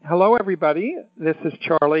Hello, everybody. This is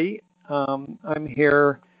Charlie. I'm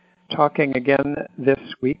here talking again this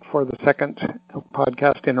week for the second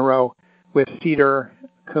podcast in a row with Cedar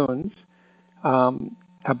Koons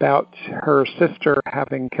about her sister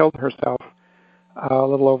having killed herself a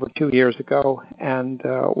little over 2 years ago, and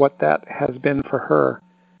what that has been for her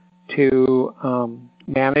to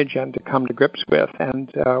manage and to come to grips with,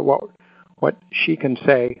 and what she can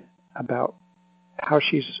say about how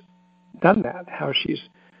she's done that, how she's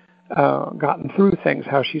gotten through things,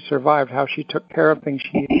 how she survived, how she took care of things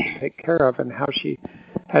she needed to take care of, and how she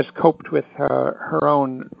has coped with her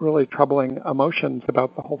own really troubling emotions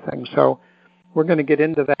about the whole thing. So we're going to get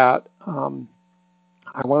into that.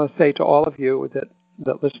 I want to say to all of you that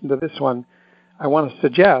listen to this one, I want to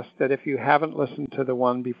suggest that if you haven't listened to the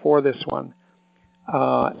one before this one,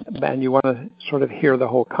 and you want to sort of hear the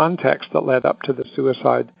whole context that led up to the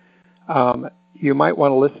suicide, you might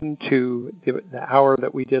want to listen to the hour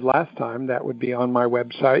that we did last time. That would be on my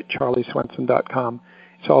website, charlieswenson.com.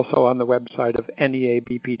 It's also on the website of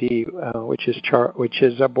NEABPD, which is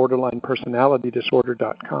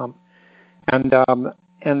borderlinepersonalitydisorder.com. And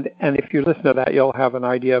if you listen to that, you'll have an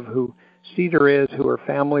idea of who Cedar is, who her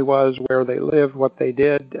family was, where they lived, what they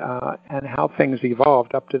did, and how things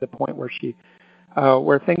evolved up to the point where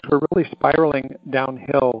where things were really spiraling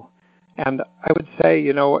downhill. And I would say,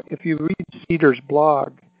 if you read Cedar's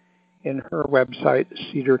blog in her website,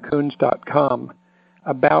 cedarkoons.com,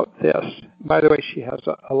 about this. By the way, she has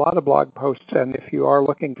a lot of blog posts, and if you are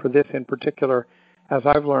looking for this in particular, as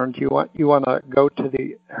I've learned, you want to go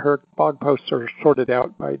to her blog posts are sorted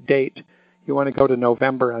out by date. You want to go to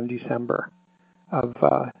November and December of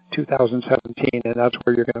 2017, and that's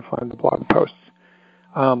where you're going to find the blog posts,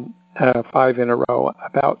 5 in a row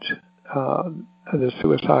about the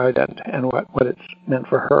suicide and what it's meant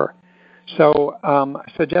for her. So I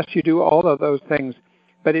suggest you do all of those things.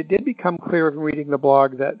 But it did become clear in reading the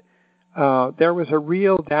blog that there was a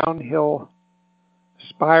real downhill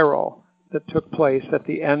spiral that took place at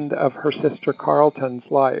the end of her sister Carlton's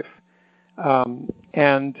life.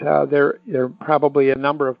 And there are probably a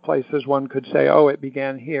number of places one could say, oh, it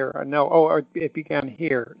began here. It began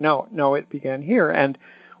here. No, it began here. And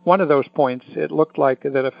one of those points, it looked like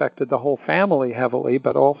that affected the whole family heavily,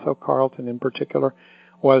 but also Carlton in particular,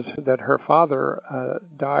 was that her father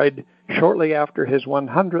died shortly after his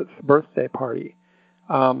 100th birthday party.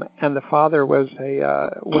 And the father was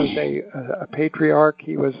a patriarch.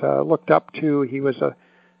 He was looked up to. He was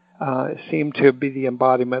seemed to be the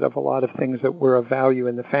embodiment of a lot of things that were of value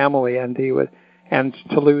in the family, and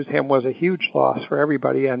to lose him was a huge loss for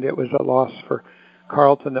everybody, and it was a loss for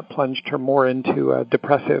Carlton that plunged her more into a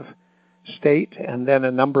depressive state, and then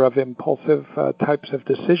a number of impulsive types of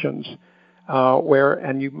decisions,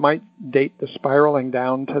 and you might date the spiraling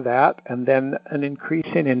down to that, and then an increase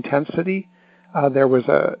in intensity. There was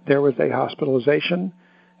a hospitalization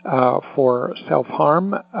for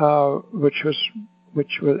self-harm, which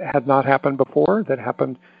had not happened before. That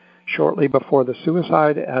happened shortly before the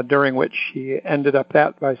suicide, during which she ended up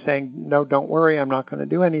by saying, "No, don't worry, I'm not going to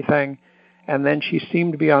do anything." And then she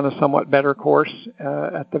seemed to be on a somewhat better course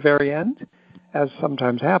at the very end, as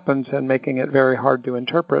sometimes happens, and making it very hard to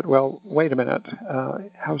interpret. Well, wait a minute,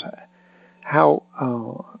 how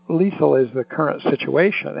lethal is the current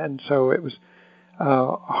situation? And so it was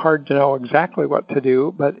hard to know exactly what to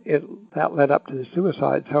do, but that led up to the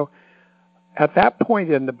suicide. So at that point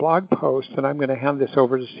in the blog post, and I'm going to hand this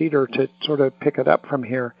over to Cedar to sort of pick it up from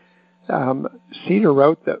here, Cedar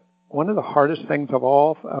wrote that one of the hardest things of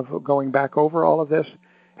going back over all of this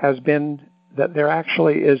has been that there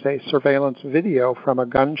actually is a surveillance video from a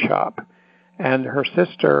gun shop, and her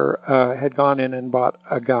sister had gone in and bought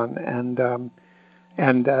a gun, and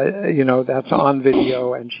that's on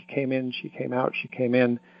video, and she came in, she came out, she came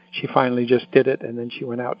in, she finally just did it, and then she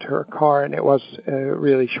went out to her car, and it was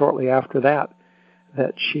really shortly after that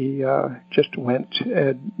she just went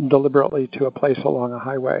deliberately to a place along a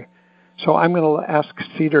highway. So I'm going to ask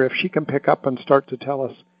Cedar if she can pick up and start to tell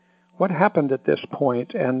us what happened at this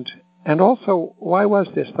point, and also, why was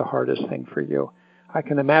this the hardest thing for you? I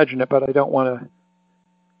can imagine it, but I don't want to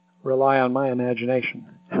rely on my imagination.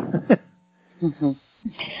 Mm-hmm.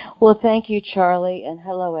 Well, thank you, Charlie, and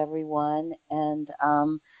hello, everyone. And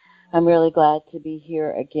I'm really glad to be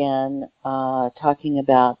here again talking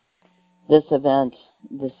about this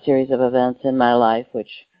series of events in my life,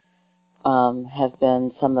 which have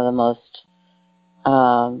been some of the most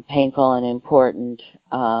painful and important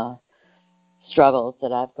struggles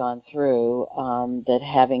that I've gone through, that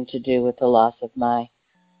having to do with the loss of my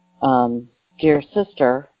dear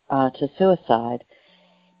sister to suicide.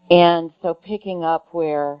 And so picking up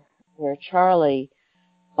where Charlie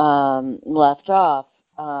left off,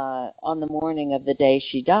 on the morning of the day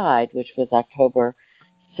she died, which was October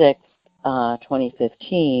 6th,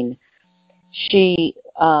 2015, she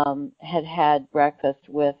had breakfast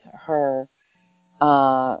with her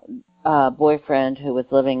boyfriend who was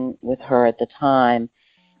living with her at the time,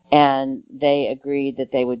 and they agreed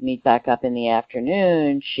that they would meet back up in the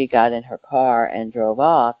afternoon. She got in her car and drove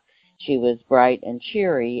off. She was bright and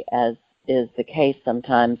cheery, as is the case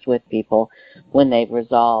sometimes with people when they've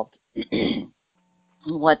resolved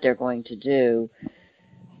what they're going to do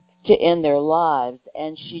to end their lives.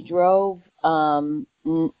 And she drove up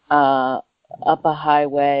a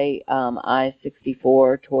highway,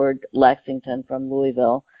 I-64, toward Lexington from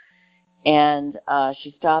Louisville. And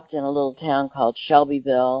she stopped in a little town called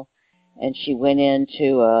Shelbyville, and she went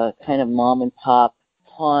into a kind of mom-and-pop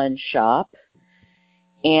pawn shop.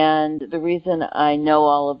 And the reason I know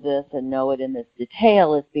all of this and know it in this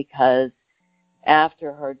detail is because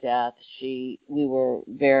after her death, we were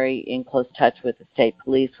very in close touch with the state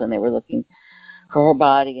police when they were looking for her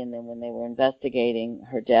body, and then when they were investigating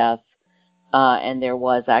her death. And there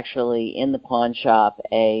was actually in the pawn shop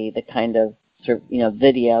the kind of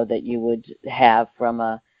video that you would have from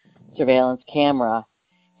a surveillance camera,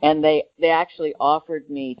 and they actually offered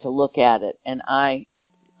me to look at it, and I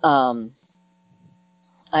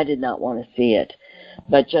did not want to see it,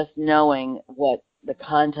 but just knowing what the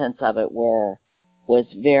contents of it were was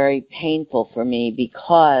very painful for me,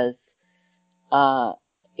 because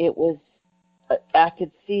it was, I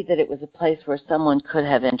could see that it was a place where someone could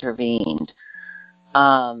have intervened.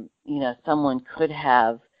 Someone could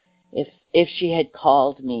have, if she had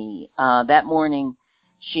called me that morning.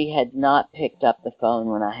 She had not picked up the phone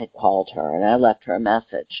when I had called her, and I left her a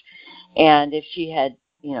message. And if she had,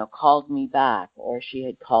 called me back, or she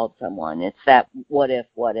had called someone, it's that what if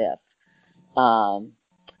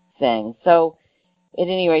thing. So at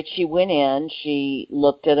any rate, she went in, she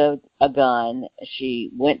looked at a gun,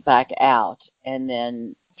 she went back out, and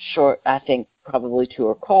then I think probably to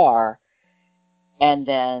her car, and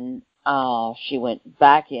then she went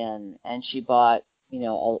back in and she bought,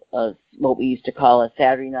 what we used to call a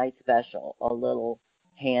Saturday night special, a little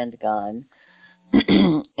handgun.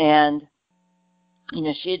 And,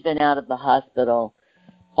 she had been out of the hospital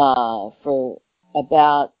for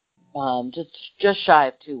about just shy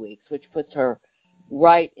of 2 weeks, which puts her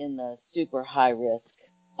right in the super high risk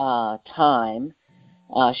time.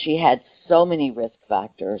 She had so many risk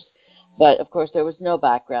factors. But, of course, there was no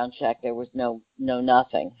background check. There was no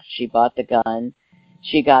nothing. She bought the gun.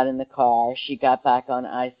 She got in the car. She got back on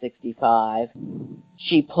I-65.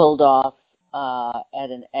 She pulled off at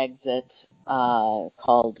an exit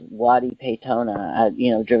called Wadi Paytona,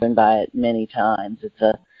 driven by it many times. It's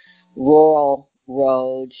a rural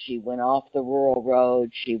road. She went off the rural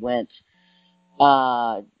road. She went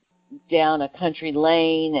down a country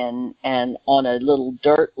lane and on a little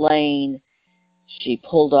dirt lane. She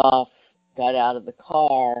pulled off, got out of the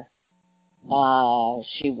car.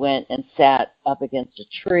 She went and sat up against a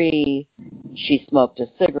tree. She smoked a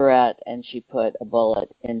cigarette, and she put a bullet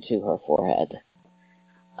into her forehead,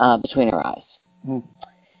 between her eyes. Mm.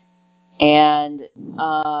 And,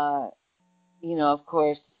 of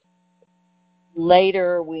course,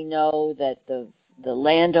 later we know that the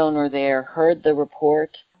landowner there heard the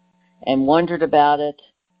report and wondered about it.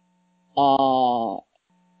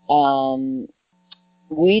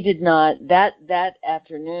 We did not, that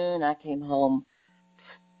afternoon I came home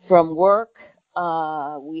from work.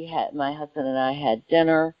 My husband and I had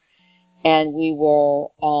dinner, and we were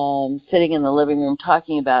sitting in the living room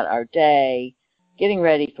talking about our day, getting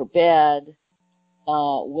ready for bed,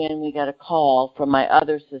 when we got a call from my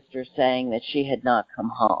other sister saying that she had not come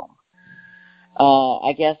home.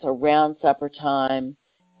 I guess around supper time,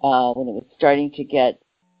 when it was starting to get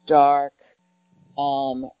dark,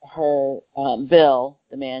 Bill,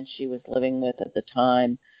 the man she was living with at the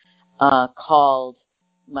time, called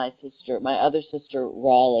my other sister,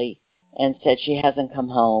 Raleigh, and said she hasn't come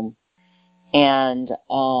home. And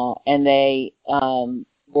they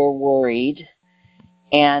were worried.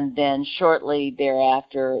 And then shortly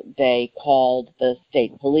thereafter, they called the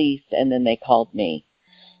state police, and then they called me.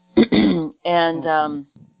 And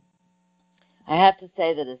I have to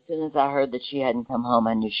say that as soon as I heard that she hadn't come home,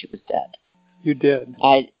 I knew she was dead. You did?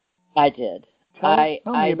 I did. Tell me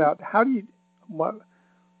about, how did you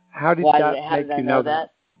know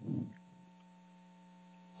that?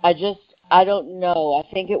 I don't know. I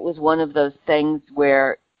think it was one of those things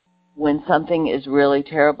where when something is really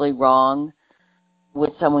terribly wrong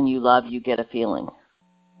with someone you love, you get a feeling.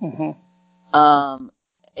 Mm-hmm.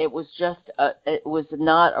 it was it was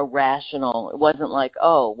not a rational. It wasn't like,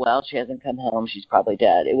 oh, well, she hasn't come home, she's probably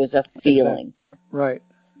dead. It was a feeling. Right.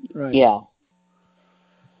 Yeah.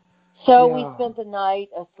 So Yeah. we spent the night,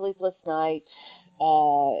 a sleepless night,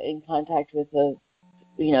 in contact with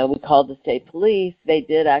we called the state police. They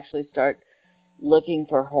did actually start looking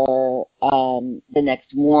for her the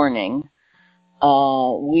next morning.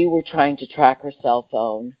 We were trying to track her cell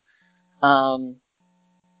phone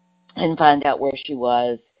and find out where she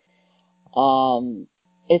was.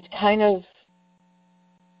 It's kind of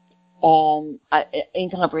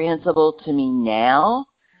incomprehensible to me now,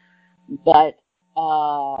 but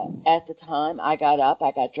at the time I got up,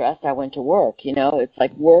 I got dressed, I went to work. It's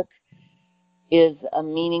like work is a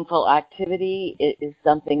meaningful activity. It is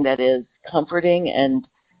something that is comforting and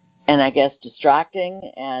I guess distracting.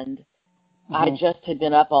 And I just had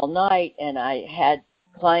been up all night, and I had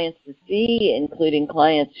clients to see, including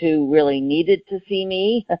clients who really needed to see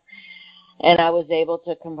me. And I was able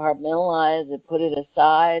to compartmentalize and put it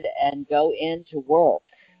aside and go into work.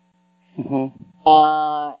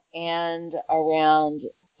 And around,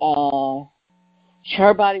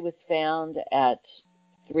 her body was found at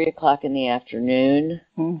 3:00 in the afternoon.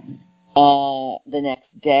 The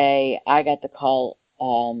next day, I got the call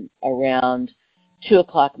around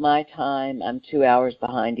 2:00 my time. I'm 2 hours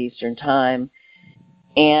behind Eastern time,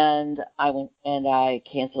 and I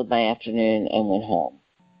canceled my afternoon and went home.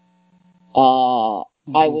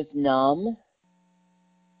 I was numb.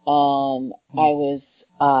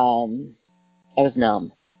 I was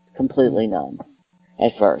numb, completely numb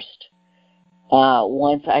at first.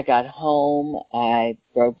 Once I got home, I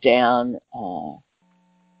broke down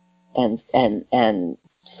and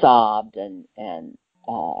sobbed and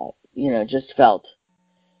just felt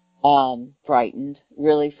frightened,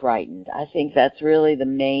 really frightened. I think that's really the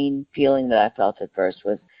main feeling that I felt at first,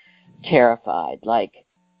 was terrified. Like,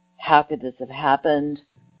 how could this have happened?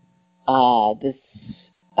 What's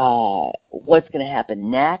going to happen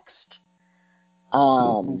next?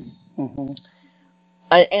 And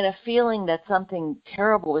a feeling that something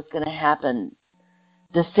terrible was going to happen,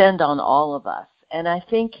 descend on all of us. And I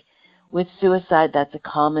think with suicide, that's a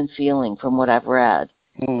common feeling from what I've read.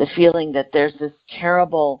 The feeling that there's this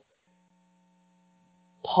terrible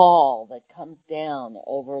pall that comes down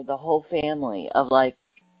over the whole family of like,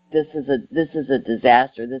 this is a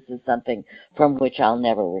disaster. This is something from which I'll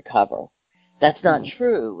never recover. That's not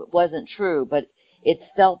true. It wasn't true, but it's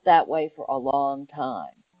felt that way for a long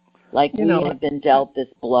time. Like we have been dealt this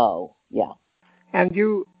blow. Yeah. And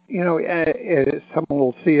someone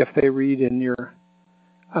will see if they read in your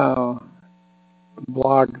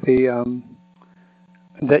blog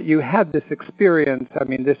that you had this experience. I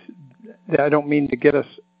mean, I don't mean to get us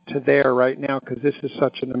to there right now, because this is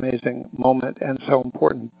such an amazing moment and so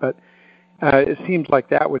important, but it seems like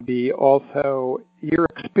that would be also your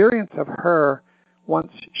experience of her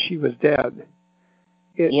once she was dead.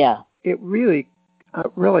 It really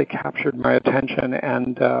captured my attention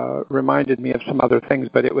and reminded me of some other things,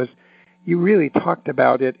 but you really talked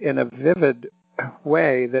about it in a vivid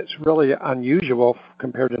way that's really unusual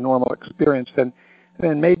compared to normal experience, and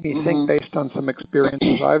made me think based on some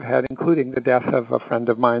experiences I've had, including the death of a friend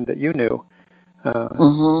of mine that you knew,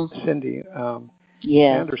 Cindy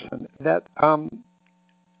Anderson, that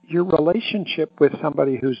your relationship with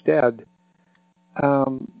somebody who's dead,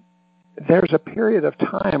 there's a period of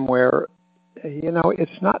time where,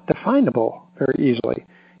 it's not definable very easily.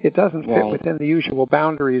 It doesn't fit within the usual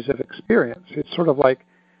boundaries of experience. It's sort of like,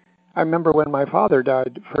 I remember when my father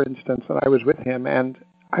died, for instance, and I was with him, and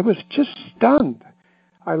I was just stunned.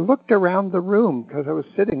 I looked around the room because I was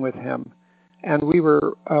sitting with him, and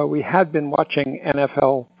we had been watching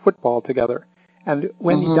NFL football together. And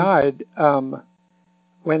when he died,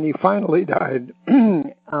 when he finally died,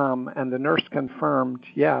 and the nurse confirmed,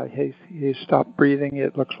 he stopped breathing.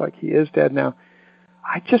 It looks like he is dead now.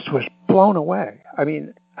 I just was blown away. I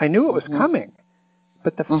mean, I knew it was coming,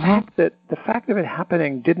 but the fact of it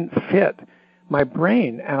happening didn't fit my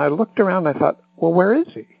brain. And I looked around and I thought, well, where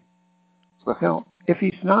is he? If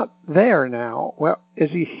he's not there now, well,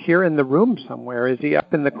 is he here in the room somewhere? Is he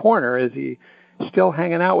up in the corner? Is he still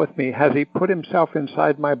hanging out with me? Has he put himself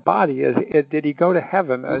inside my body? Did he go to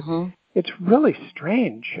heaven? It's really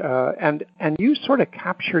strange. And you sort of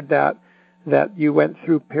captured that you went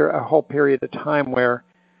through a whole period of time where,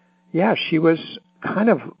 she was kind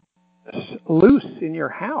of loose in your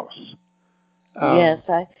house. Yes,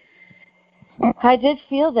 I did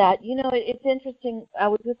feel that. It's interesting. I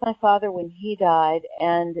was with my father when he died,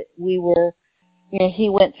 and we were, he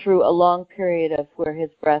went through a long period of where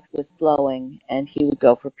his breath was slowing, and he would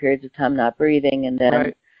go for periods of time not breathing, and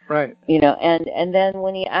then Right. And then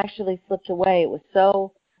when he actually slipped away, it was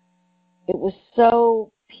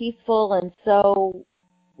so peaceful and so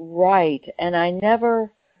right, and I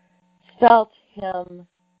never felt him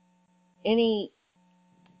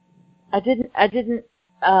I didn't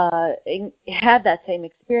have that same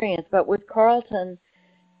experience, but with Carlton,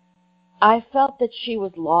 I felt that she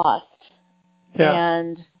was lost. Yeah.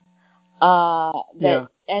 And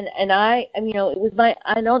and I it was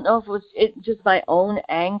I don't know if it was just my own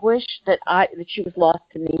anguish that she was lost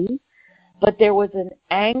to me, but there was an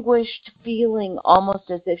anguished feeling, almost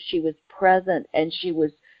as if she was present and she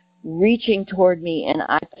was reaching toward me, and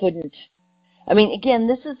I couldn't. I mean, again,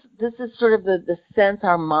 this is sort of the sense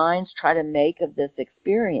our minds try to make of this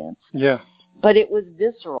experience. Yeah. But it was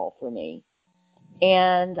visceral for me,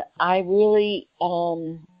 and I really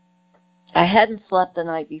I hadn't slept the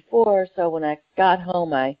night before, so when I got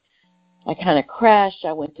home, I kind of crashed.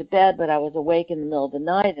 I went to bed, but I was awake in the middle of the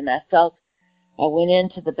night, and I went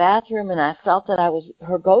into the bathroom, and I felt that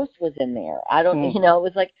her ghost was in there. I don't, it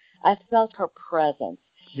was like I felt her presence.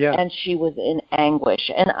 Yeah. And she was in anguish,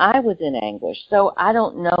 and I was in anguish. So I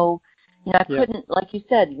don't know, I couldn't, like you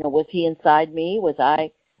said, was he inside me? Was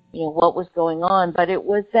I, what was going on? But it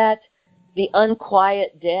was the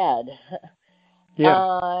unquiet dead.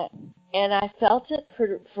 Yeah. And I felt it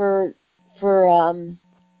for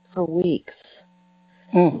weeks.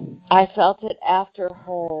 I felt it after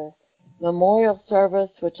her memorial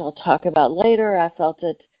service, which I'll talk about later. I felt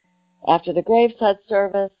it after the graveside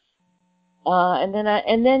service.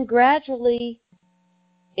 And then gradually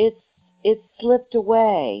it slipped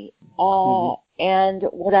away. And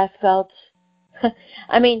what I felt,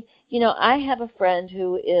 I mean, I have a friend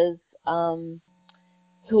who is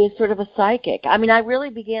sort of a psychic. I mean, I really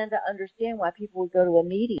began to understand why people would go to a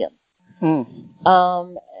medium.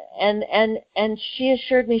 And she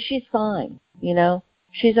assured me she's fine.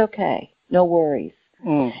 She's okay, no worries.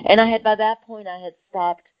 And by that point I had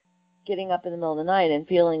stopped getting up in the middle of the night and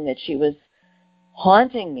feeling that she was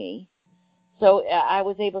haunting me. So I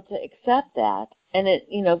was able to accept that, and it,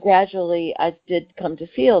 gradually I did come to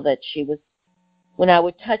feel that she was, when I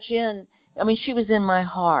would touch in, I mean, she was in my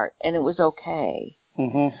heart, and it was okay.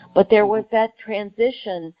 But there was that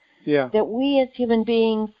transition that we as human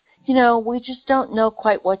beings, we just don't know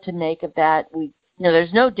quite what to make of that.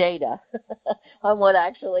 There's no data on what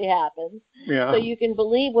actually happens. So you can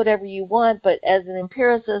believe whatever you want, but as an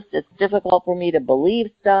empiricist, it's difficult for me to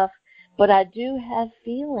believe stuff. But I do have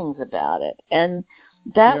feelings about it, and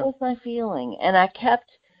that was my feeling. And I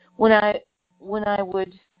kept, when I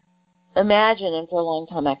would imagine, and for a long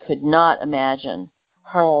time I could not imagine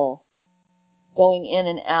her going in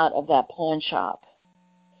and out of that pawn shop,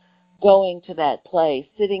 going to that place,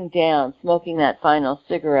 sitting down, smoking that final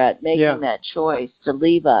cigarette, making that choice to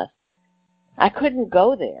leave us. I couldn't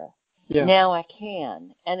go there. Now I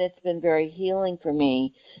can, and it's been very healing for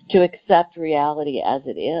me to accept reality as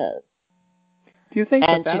it is. Do you think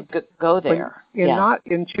and that to go there? Not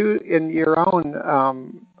in your own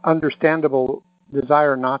understandable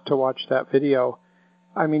desire not to watch that video,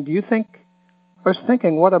 I mean, do you think, I was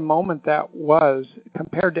thinking what a moment that was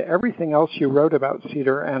compared to everything else you wrote about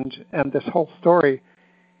Cedar and this whole story.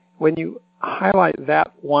 When you highlight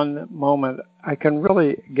that one moment, I can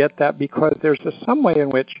really get that, because there's some way in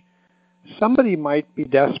which somebody might be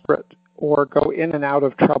desperate or go in and out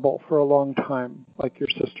of trouble for a long time, like your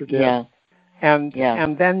sister did. And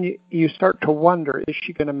then you start to wonder, is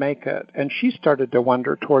she going to make it? And she started to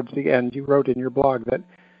wonder towards the end. You wrote in your blog that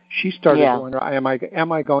she started to wonder, am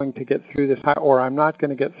I going to get through this, or I'm not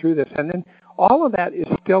going to get through this? And then all of that is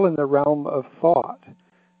still in the realm of thought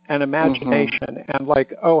and imagination, and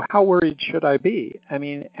like, oh, how worried should I be? I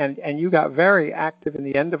mean, and you got very active in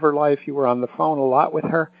the end of her life. You were on the phone a lot with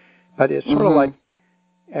her, but it's sort of like,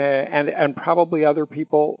 and probably other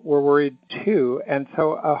people were worried too, and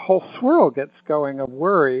so a whole swirl gets going of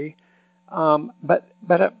worry. But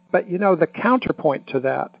the counterpoint to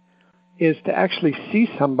that is to actually see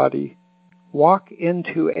somebody walk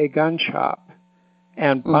into a gun shop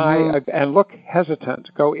and buy and look hesitant,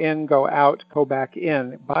 go in, go out, go back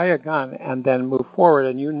in, buy a gun, and then move forward.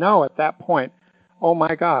 And at that point, oh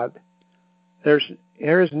my God, there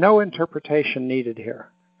is no interpretation needed here.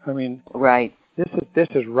 I mean, This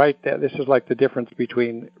is right there. This is like the difference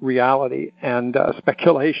between reality and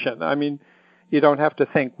speculation. I mean, you don't have to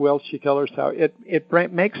think, will she kill herself?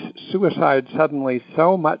 It makes suicide suddenly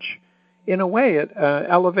so much, in a way, it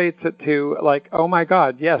elevates it to like, oh my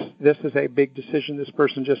God, yes, this is a big decision this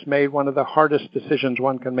person just made, one of the hardest decisions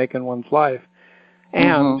one can make in one's life.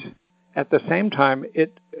 And at the same time,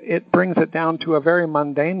 it brings it down to a very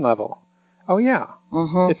mundane level. Oh yeah,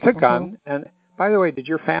 it's a gun, by the way, did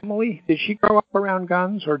she grow up around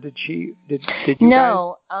guns, or did you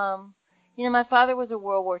No. My father was a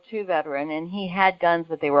World War II veteran, and he had guns,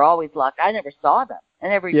 but they were always locked. I never saw them. I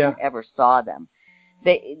never even ever saw them.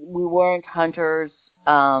 We weren't hunters.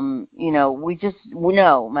 My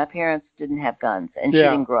parents didn't have guns, and she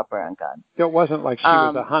didn't grow up around guns. It wasn't like she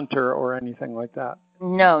was a hunter or anything like that.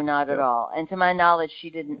 No, not at all. And to my knowledge, she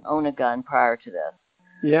didn't own a gun prior to this.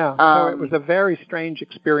 Yeah, so it was a very strange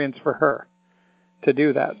experience for her to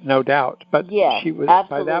do that, no doubt. But she was,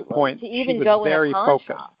 by that point, she was very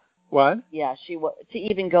focused. What? Yeah, to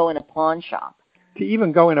even go in a pawn shop. To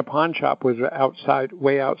even go in a pawn shop was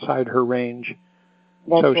way outside her range.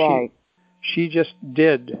 That's right. She just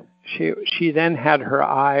did. She then had her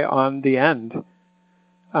eye on the end.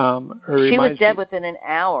 She was dead within an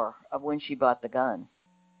hour of when she bought the gun.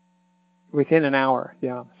 Within an hour,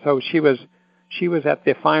 yeah. So she was at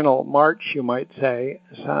the final march, you might say.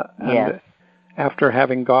 And after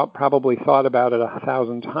having probably thought about it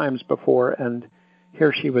 1,000 times before, and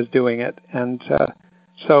here she was doing it. And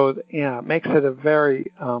it makes it a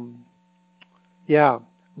very,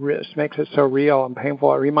 makes it so real and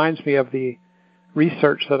painful. It reminds me of the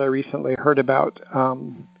research that I recently heard about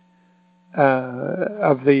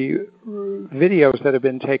of the videos that have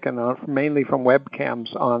been taken mainly from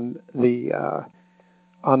webcams on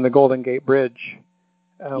the Golden Gate Bridge,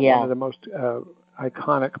 one of the most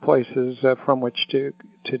iconic places from which to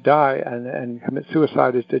die and commit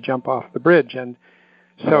suicide is to jump off the bridge. And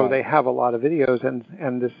so they have a lot of videos,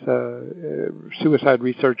 and this suicide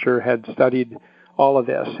researcher had studied all of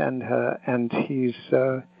this, and he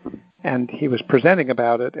was presenting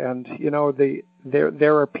about it. And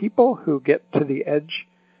there are people who get to the edge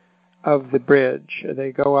of the bridge.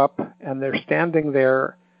 They go up and they're standing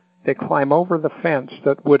there. They climb over the fence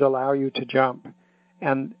that would allow you to jump,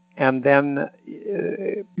 and then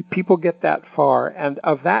people get that far. And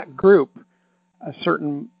of that group, a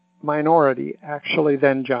certain minority actually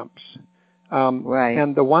then jumps.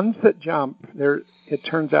 And the ones that jump, it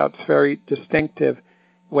turns out it's very distinctive.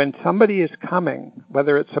 When somebody is coming,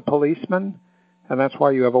 whether it's a policeman, and that's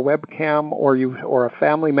why you have a webcam, or a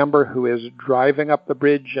family member who is driving up the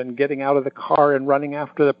bridge and getting out of the car and running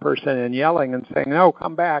after the person and yelling and saying, "No,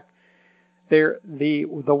 come back." The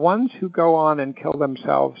ones who go on and kill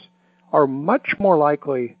themselves are much more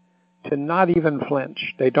likely to not even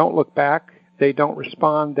flinch. They don't look back. They don't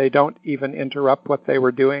respond. They don't even interrupt what they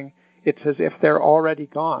were doing. It's as if they're already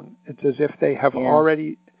gone. It's as if they have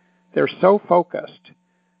they're so focused.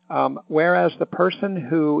 Whereas the person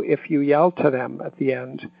who, if you yell to them at the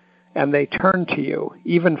end and they turn to you,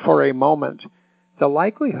 even for a moment, the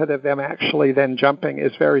likelihood of them actually then jumping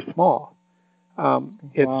is very small.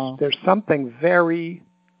 There's something very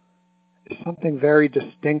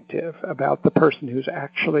distinctive about the person who's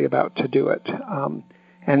actually about to do it.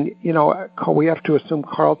 And we have to assume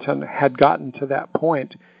Carlton had gotten to that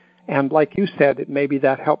point. And like you said, maybe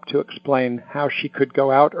that helped to explain how she could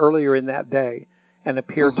go out earlier in that day and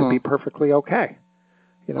appear to be perfectly okay,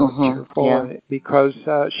 cheerful, because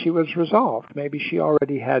she was resolved. Maybe she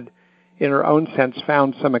already had, in her own sense,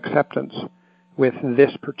 found some acceptance with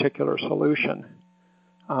this particular solution.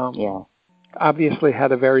 Obviously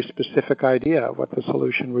had a very specific idea of what the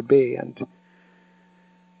solution would be. And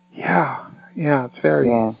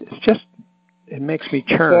it makes me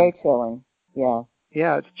churn. Very chilling,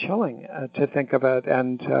 Yeah, it's chilling to think about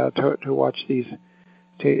and to watch these,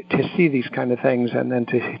 to see these kind of things, and then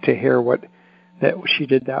to hear that she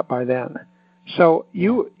did that by then. So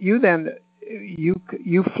you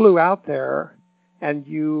flew out there, and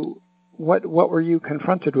what were you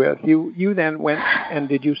confronted with? You then went, and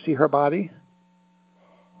did you see her body?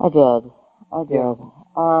 I did. Yeah.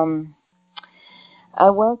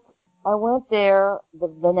 I went there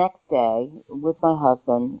the next day with my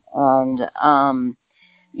husband, and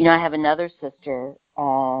I have another sister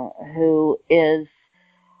who is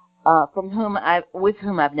with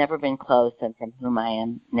whom I've never been close, and from whom I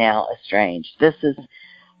am now estranged. This is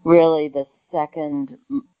really the second,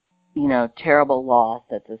 terrible loss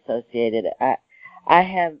that's associated. I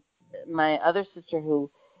have my other sister who,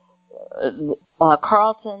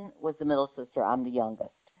 Carlton was the middle sister. I'm the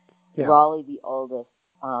youngest. Yeah. Raleigh, the oldest.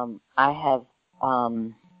 I have,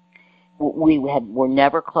 were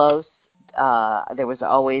never close. There was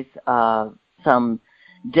always some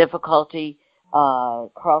difficulty.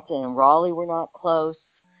 Carlton and Raleigh were not close.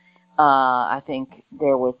 I think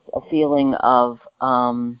there was a feeling of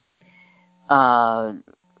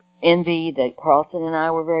envy that Carlton and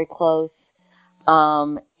I were very close.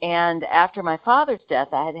 And after my father's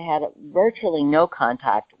death, I had virtually no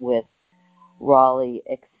contact with Raleigh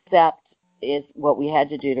except is what we had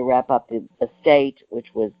to do to wrap up the estate,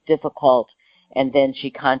 which was difficult. And then she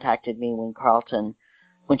contacted me when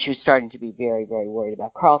she was starting to be very, very worried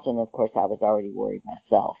about Carlton. Of course, I was already worried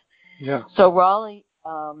myself. Yeah. So Raleigh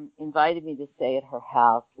invited me to stay at her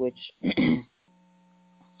house, which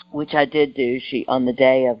I did do. She on the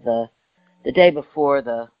day before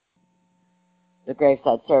the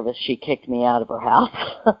graveside service, she kicked me out of her house.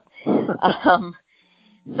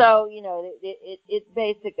 So it's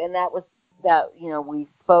basic, and that was that. We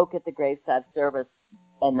spoke at the graveside service,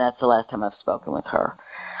 and that's the last time I've spoken with her.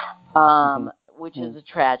 Which is a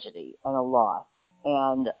tragedy and a loss,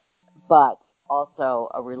 but also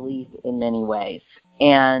a relief in many ways.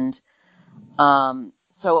 And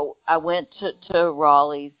so I went to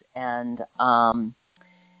Raleigh's, and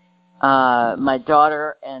my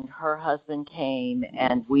daughter and her husband came,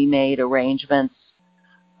 and we made arrangements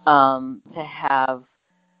to have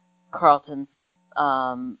Carlton's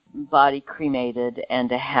body cremated, and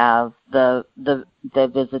to have the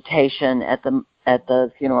visitation at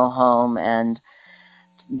the funeral home, and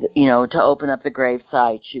to open up the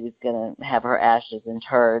gravesite. She was going to have her ashes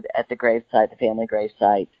interred at the gravesite, the family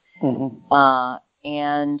gravesite.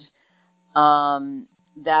 And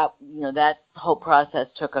that whole process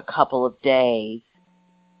took a couple of days,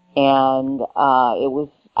 and it was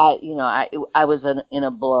I was in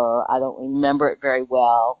a blur. I don't remember it very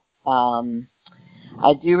well.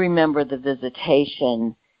 I do remember the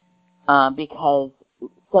visitation because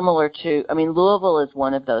similar to, Louisville is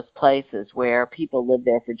one of those places where people live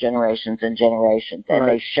there for generations and generations, and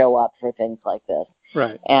they show up for things like this.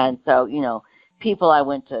 Right. And so, people I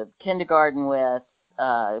went to kindergarten with,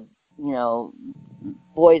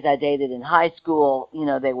 boys I dated in high school,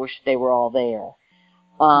 they were all there.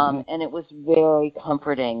 And it was very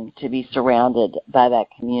comforting to be surrounded by that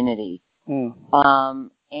community.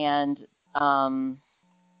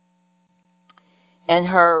 And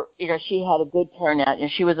her, she had a good turnout.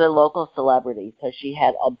 She was a local celebrity, so she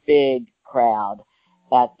had a big crowd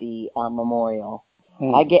at the memorial.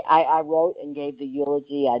 I wrote and gave the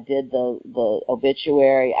eulogy. I did the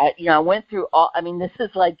obituary. I went through all. This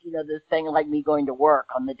is like this thing like me going to work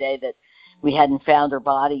on the day that we hadn't found her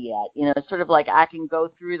body yet. It's sort of like I can go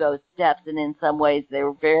through those steps, and in some ways they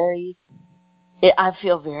were very. I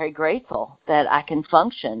feel very grateful that I can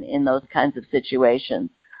function in those kinds of situations.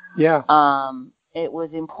 Yeah. It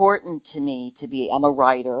was important to me I'm a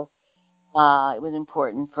writer. It was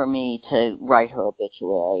important for me to write her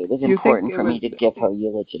obituary. It was important for me to give her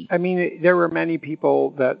eulogy. There were many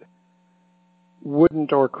people that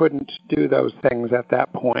wouldn't or couldn't do those things at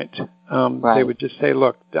that point. They would just say,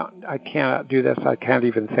 look, I cannot do this. I can't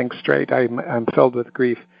even think straight. I'm filled with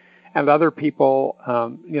grief. And other people,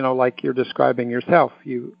 like you're describing yourself,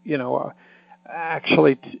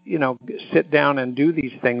 actually, sit down and do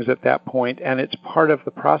these things at that point, and it's part of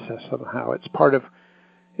the process somehow. It's part of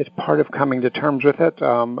coming to terms with it.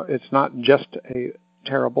 It's not just a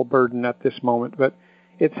terrible burden at this moment, but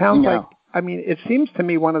it sounds like, it seems to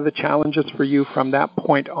me one of the challenges for you from that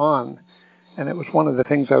point on, and it was one of the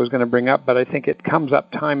things I was going to bring up, but I think it comes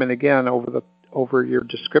up time and again over your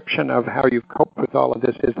description of how you've coped with all of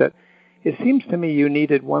this, is that it seems to me you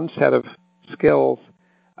needed one set of skills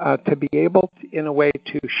to be able, in a way,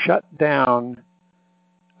 to shut down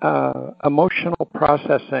emotional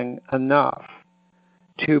processing enough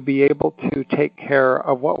to be able to take care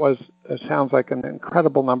of what sounds like an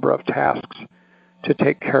incredible number of tasks to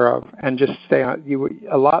take care of, and just stay on.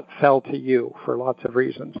 A lot fell to you for lots of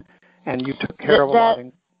reasons, and you took care of a lot,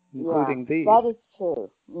 including these. That is true.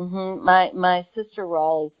 My sister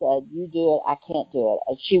Raleigh said, "You do it. I can't do it."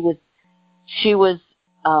 She was,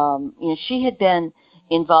 she had been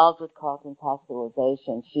involved with Carlton's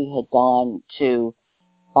hospitalization. She had gone to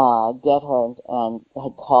get her and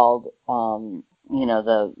had called,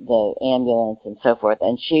 the ambulance and so forth.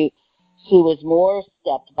 And she was more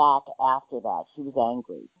stepped back after that. She was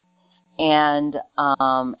angry, and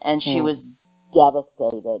she was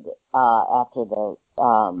devastated after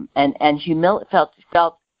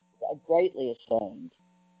felt greatly ashamed.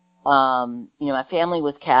 My family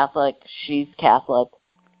was Catholic. She's Catholic.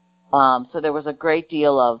 So there was a great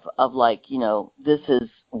deal of like, this is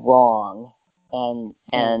wrong. And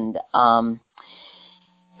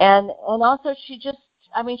also she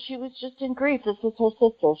was just in grief. This was her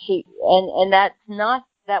sister. And that's not,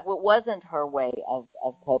 that wasn't her way of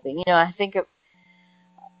coping. I think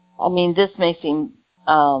this may seem,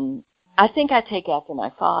 I think I take after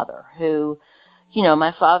my father, who,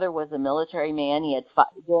 my father was a military man. He had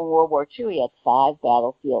during World War II, he had 5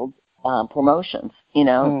 battlefield promotions.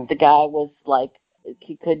 The guy was like,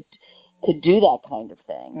 he could do that kind of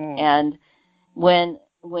thing. And when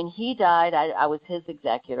when he died, I was his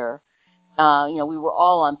executor. We were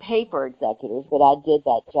all on paper executors, but I did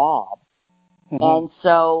that job. Mm-hmm. And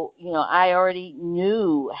so, I already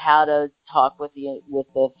knew how to talk with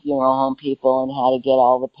the funeral home people and how to get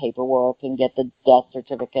all the paperwork and get the death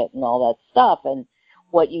certificate and all that stuff and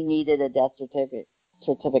what you needed a death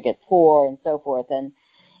certificate for and so forth. And,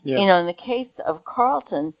 in the case of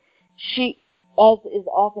Carlton, she, as is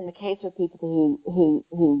often the case with people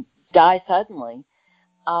who die suddenly,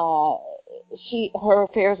 her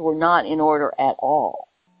affairs were not in order at all.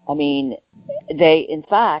 I mean, in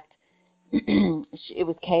fact, it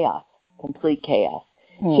was chaos, complete chaos.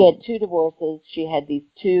 Mm. She had 2 divorces. She had these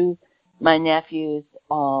 2, my nephews,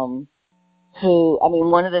 one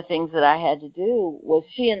of the things that I had to do was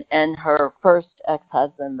she and her first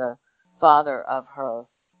ex-husband, the father of her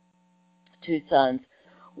 2 sons,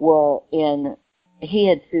 he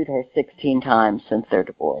had sued her 16 times since their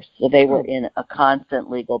divorce. So they were in a constant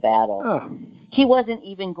legal battle. Oh. He wasn't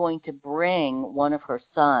even going to bring one of her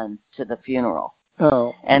sons to the funeral.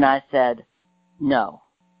 Oh. And I said, no,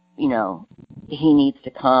 he needs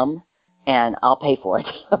to come and I'll pay for it.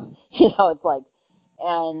 It's like,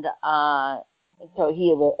 and so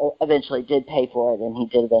he eventually did pay for it, and he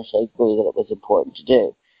did eventually agree that it was important to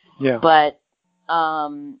do. Yeah. But,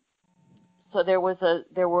 so there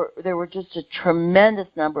were just a tremendous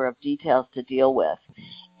number of details to deal with.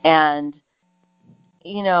 And,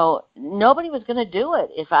 nobody was going to do it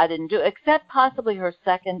if I didn't do it, except possibly her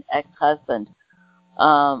second ex-husband.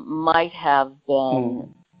 Might have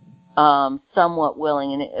been somewhat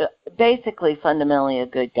willing, and basically fundamentally a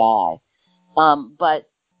good guy, but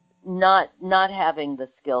not having the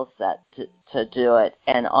skill set to do it,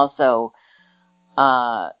 and also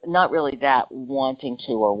not really that wanting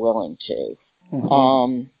to or willing to.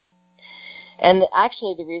 Mm-hmm. And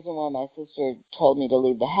actually, the reason why my sister told me to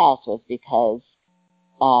leave the house was because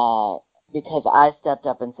I stepped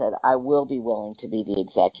up and said, I will be willing to be the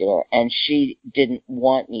executor, and she didn't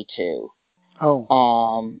want me to.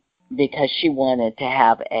 Oh. Because she wanted to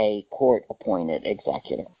have a court-appointed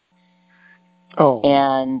executor. Oh.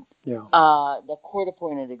 And the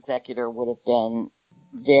court-appointed executor would have been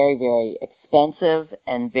very, very expensive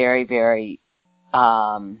and very, very,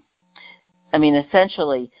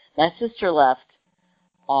 essentially, my sister left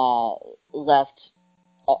a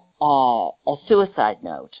suicide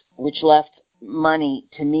note, which left money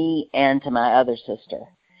to me and to my other sister,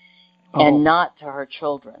 and not to her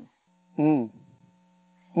children. Mm.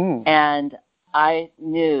 Mm. And I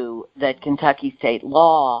knew that Kentucky state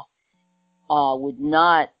law would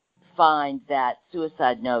not find that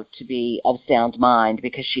suicide note to be of sound mind,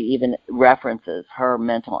 because she even references her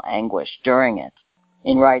mental anguish during it,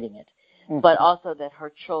 in writing it, but also that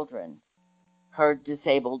her children, her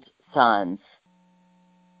disabled sons,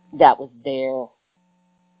 that was their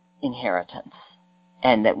inheritance,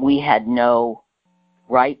 and that we had no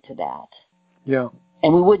right to that. Yeah.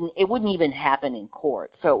 And it wouldn't even happen in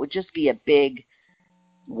court. So it would just be a big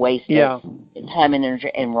waste of time and energy,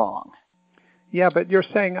 and wrong. Yeah, but you're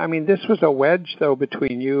saying, this was a wedge, though,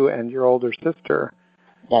 between you and your older sister.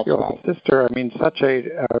 That's your right. Older sister, such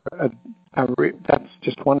that's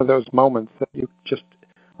just one of those moments that you just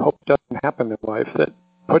hope doesn't happen in life, that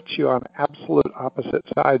puts you on absolute opposite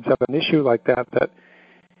sides of an issue like that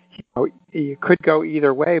you could go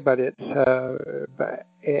either way, but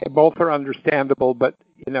both are understandable, but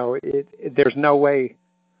there's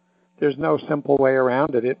no simple way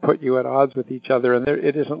around it. It put you at odds with each other, and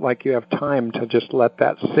it isn't like you have time to just let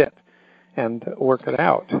that sit and work it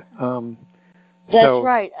out. That's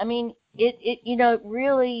right. It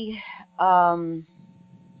really,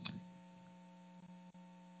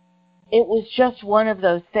 it was just one of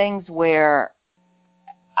those things where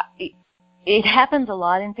it happens a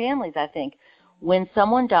lot in families, I think. When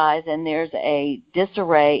someone dies and there's a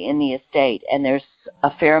disarray in the estate and there's a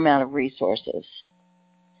fair amount of resources,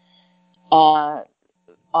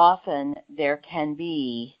 often there can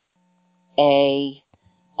be a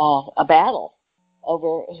battle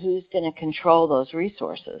over who's going to control those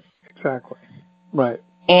resources. Exactly. Right.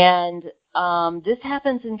 And this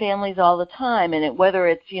happens in families all the time, and whether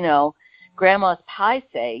it's, grandma's pie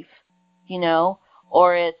safe,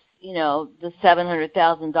 or it's, the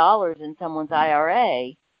 $700,000 in someone's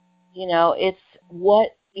IRA, it's what,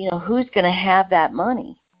 who's going to have that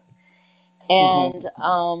money. And,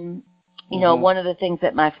 one of the things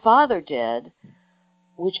that my father did,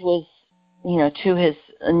 which was, to his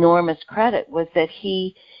enormous credit, was that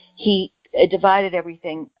he divided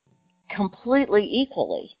everything completely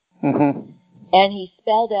equally. Mm-hmm. And he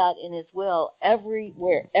spelled out in his will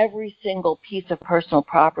where every single piece of personal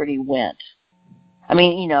property went. I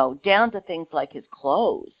mean, down to things like his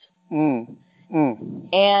clothes. And,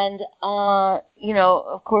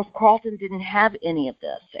 of course, Carlton didn't have any of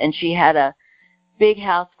this. And she had a big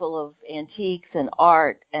house full of antiques and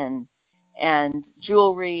art and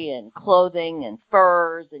jewelry and clothing and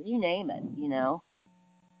furs and you name it,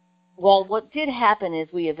 Well, what did happen is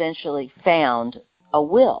we eventually found a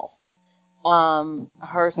will.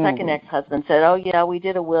 Her second ex-husband said, "Oh, yeah, we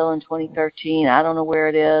did a will in 2013. I don't know where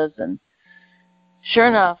it is." And sure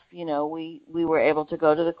enough, we were able to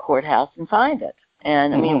go to the courthouse and find it.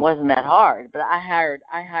 And, I mean, it wasn't that hard, but I hired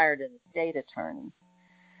an estate attorney.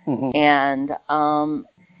 And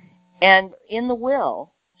in the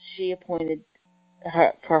will, she appointed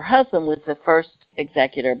her husband was the first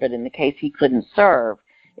executor, but in the case he couldn't serve,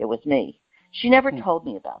 it was me. She never told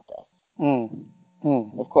me about this.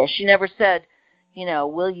 Of course, she never said,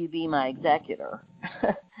 will you be my executor?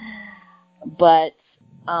 But,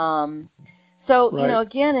 so, right.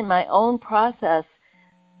 Again, in my own process,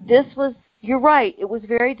 you're right, it was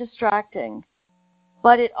very distracting,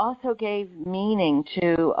 but it also gave meaning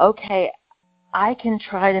to, okay, I can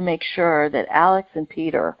try to make sure that Alex and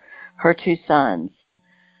Peter, her two sons,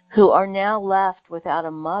 who are now left without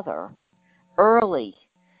a mother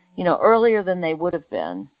earlier than they would have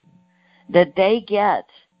been, that they get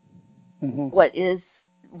what is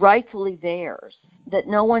rightfully theirs, that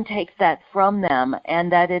no one takes that from them, and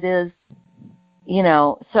that it is,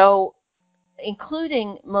 so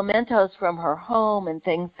including mementos from her home and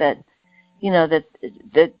things that,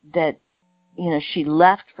 she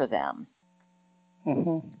left for them.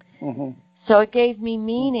 So it gave me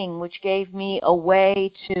meaning, which gave me a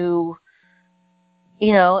way to,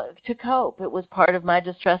 to cope. It was part of my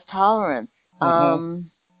distress tolerance. Well,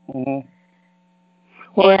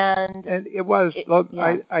 and it was.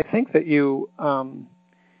 I think that you.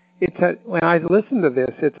 When I listen to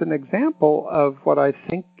this, it's an example of what I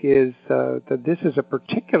think is that this is a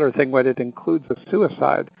particular thing when it includes a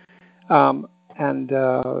suicide, and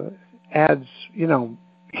adds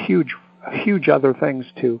huge other things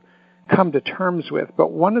to come to terms with.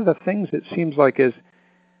 But one of the things it seems like is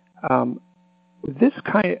this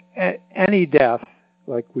kind of any death,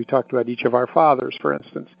 like we talked about each of our fathers, for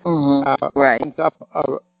instance, opens up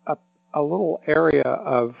a little area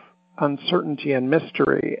of uncertainty and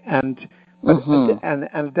mystery, and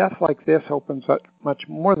a death like this opens up much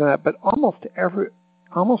more than that. But almost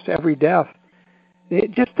every death,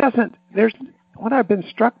 it just doesn't. There's what I've been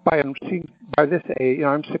struck by and seen by this age.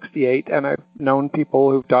 I'm 68, and I've known people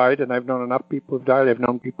who've died, and I've known enough people who've died. I've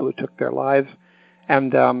known people who took their lives,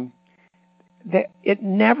 and it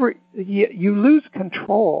never. You lose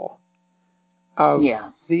control of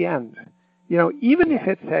the end. Even if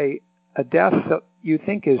it's a death that you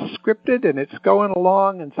think is scripted and it's going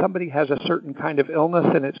along, and somebody has a certain kind of illness,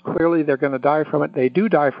 and it's clearly they're going to die from it. They do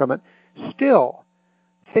die from it. Still,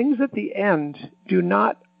 things at the end do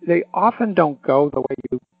not. They often don't go the way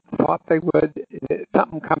you thought they would.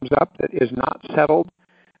 Something comes up that is not settled.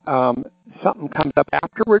 Something comes up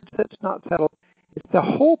afterwards that's not settled. It's the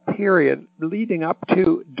whole period leading up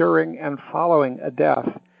to, during, and following a death.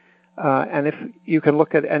 And if you can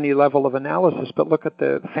look at any level of analysis, but look at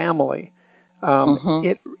the family,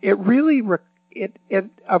 it really,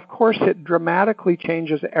 of course, it dramatically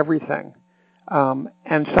changes everything.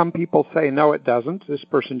 And some people say, no, it doesn't. This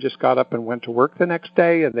person just got up and went to work the next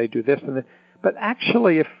day, and they do this and that. But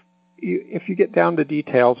actually, if you get down to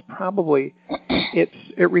details, probably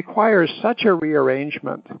it requires such a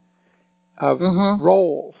rearrangement of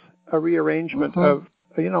roles, a rearrangement of,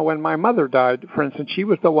 when my mother died, for instance, she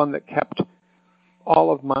was the one that kept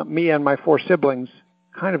all of me and my four siblings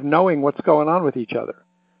kind of knowing what's going on with each other.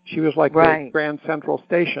 She was like the Grand Central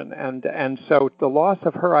Station, and so the loss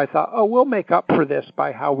of her, I thought, we'll make up for this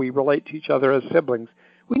by how we relate to each other as siblings.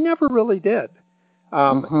 We never really did.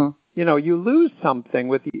 You lose something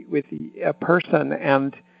with a person,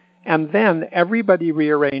 and then everybody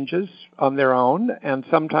rearranges on their own, and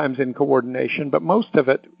sometimes in coordination, but most of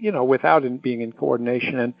it, without being in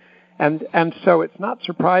coordination. And so it's not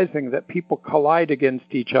surprising that people collide against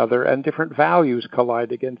each other, and different values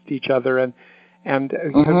collide against each other, and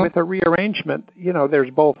with a rearrangement, there's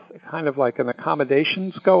both kind of like an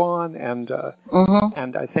accommodations go on, and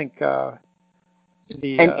I think an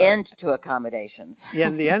end to accommodations.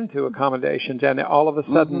 The end to accommodations, and all of a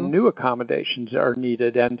sudden new accommodations are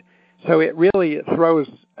needed, and so it really throws.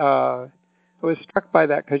 I was struck by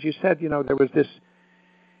that because you said there was this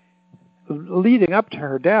leading up to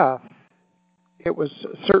her death. It was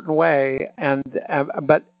a certain way,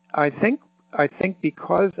 but I think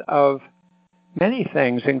because of many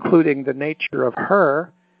things, including the nature of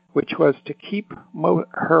her, which was to keep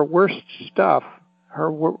her worst stuff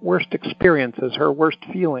worst experiences, her worst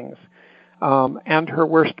feelings, and her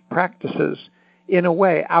worst practices, in a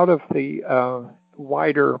way, out of the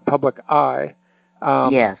wider public eye.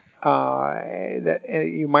 Yes. That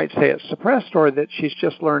you might say it's suppressed, or that she's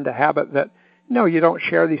just learned a habit that, no, you don't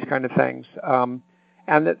share these kind of things, and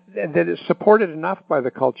that it's supported enough by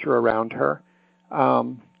the culture around her.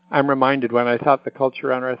 I'm reminded when I thought the culture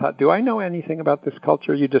around her, I thought, do I know anything about this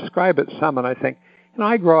culture? You describe it some, and I think,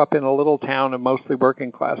 I grew up in a little town of mostly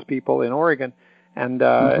working class people in Oregon, and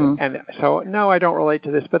so no, I don't relate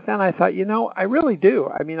to this. But then I thought, I really do.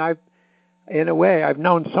 I mean, in a way, I've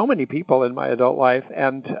known so many people in my adult life,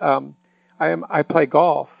 and I play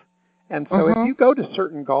golf. And so if you go to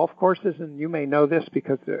certain golf courses, and you may know this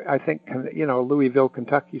because I think, Louisville,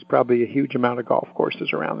 Kentucky is probably a huge amount of golf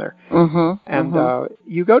courses around there. And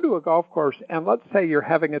you go to a golf course, and let's say you're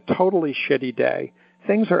having a totally shitty day.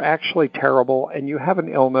 Things are actually terrible, and you have an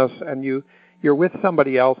illness, and you're with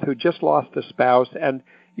somebody else who just lost a spouse, and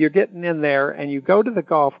you're getting in there, and you go to the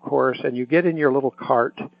golf course, and you get in your little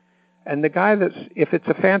cart. And the guy if it's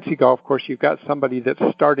a fancy golf course, you've got somebody that's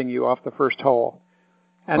starting you off the first hole.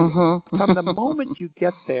 And from the moment you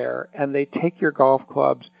get there and they take your golf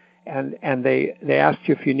clubs and they ask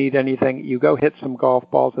you if you need anything, you go hit some golf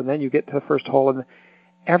balls, and then you get to the first hole, and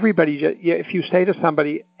everybody, if you say to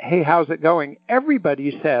somebody, hey, how's it going?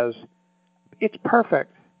 Everybody says, it's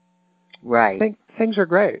perfect. Right. Things are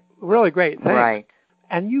great, really great. Thanks. Right.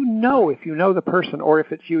 And if you know the person, or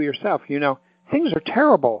if it's you yourself, things are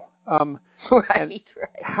terrible. Right.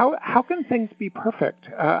 How can things be perfect?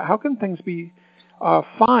 How can things be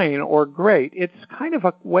fine or great? It's kind of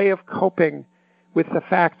a way of coping with the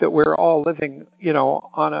fact that we're all living,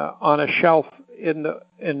 on a shelf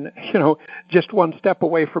in just one step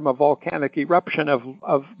away from a volcanic eruption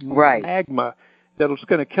of magma that's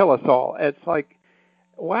going to kill us all. It's like,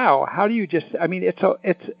 wow, how do you just? I mean, it's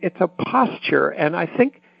a posture, and I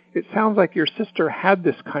think it sounds like your sister had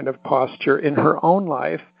this kind of posture in her own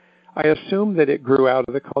life. I assume that it grew out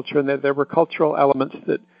of the culture, and that there were cultural elements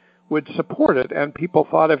that would support it, and people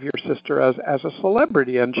thought of your sister as a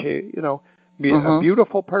celebrity, and she, a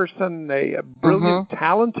beautiful person, a brilliant,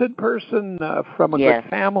 talented person from a good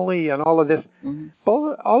family, and all of this,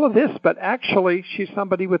 all of this. But actually, she's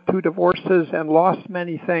somebody with 2 divorces and lost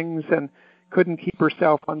many things, and couldn't keep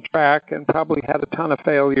herself on track, and probably had a ton of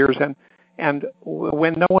failures. And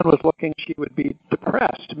when no one was looking, she would be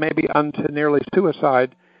depressed, maybe unto nearly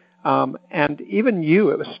suicide. And even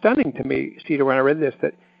you, it was stunning to me, Cedar, when I read this,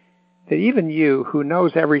 that even you, who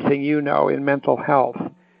knows everything you know in mental health,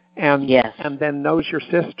 and then knows your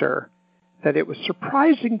sister, that it was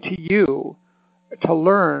surprising to you to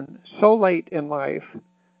learn so late in life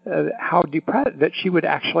how depressed, that she would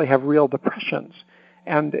actually have real depressions.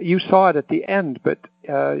 And you saw it at the end, but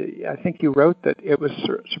I think you wrote that it was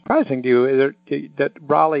surprising to you that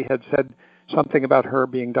Raleigh had said something about her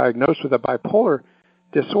being diagnosed with a bipolar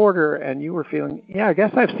disorder, and you were feeling, I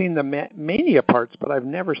guess I've seen the mania parts, but I've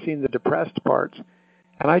never seen the depressed parts.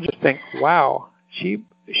 And I just think, wow, she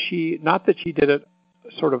not that she did it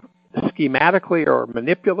sort of schematically or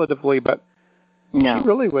manipulatively, but she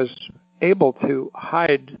really was able to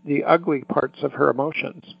hide the ugly parts of her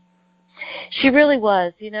emotions. She really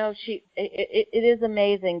was. It is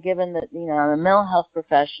amazing, given that, I'm a mental health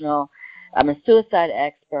professional, I'm a suicide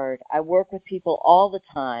expert, I work with people all the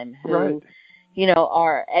time who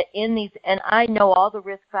are in these, and I know all the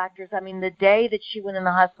risk factors. I mean, the day that she went in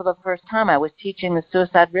the hospital the first time, I was teaching the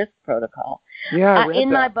suicide risk protocol. Yeah, I read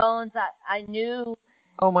in that. my bones, I knew.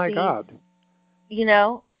 Oh my God.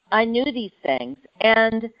 I knew these things,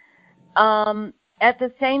 and at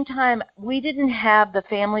the same time, we didn't have the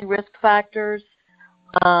family risk factors.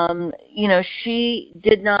 She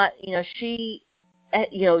did not. She,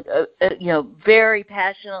 very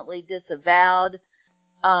passionately disavowed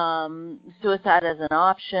suicide as an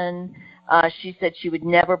option. She said she would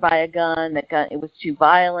never buy a gun. It was too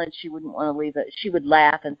violent. She wouldn't want to leave it. She would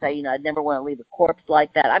laugh and say, I'd never want to leave a corpse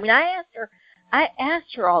like that. I mean, I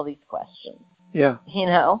asked her all these questions. Yeah.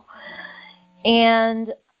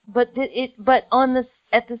 And but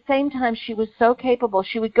at the same time, she was so capable.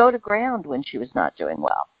 She would go to ground when she was not doing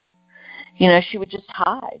well. She would just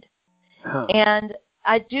hide. Huh. And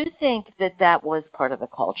I do think that was part of the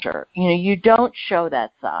culture. You don't show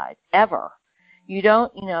that side ever. You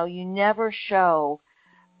don't, you never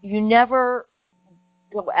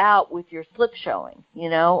go out with your slip showing,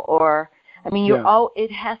 or,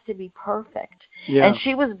 it has to be perfect. Yeah. And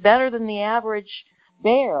she was better than the average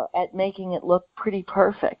bear at making it look pretty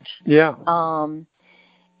perfect. Yeah. Part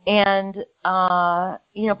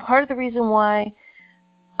of the reason why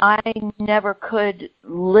I never could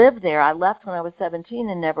live there. I left when I was 17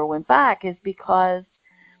 and never went back is because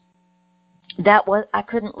I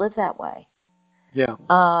couldn't live that way. Yeah.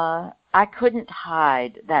 I couldn't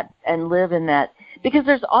hide that and live in that, because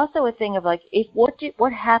there's also a thing of like,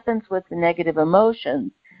 what happens with the negative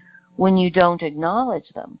emotions when you don't acknowledge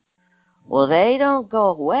them? Well, they don't go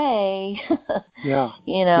away. Yeah.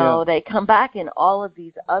 They come back in all of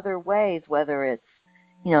these other ways, whether it's,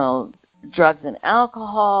 drugs and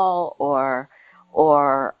alcohol or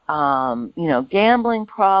gambling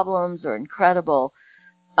problems or incredible,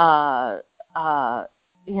 just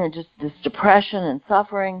this depression and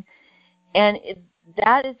suffering. And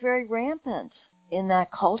that is very rampant in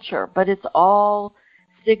that culture, but it's all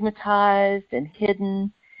stigmatized and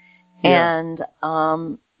hidden. Yeah. And,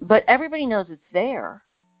 but everybody knows it's there.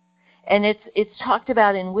 And it's talked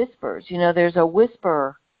about in whispers. There's a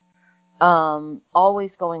whisper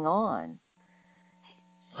always going on.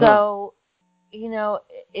 So,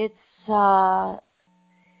 it's, one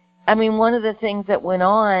of the things that went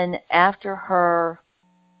on after her,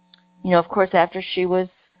 of course, after she was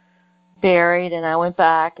buried and I went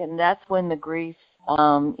back, and that's when the grief,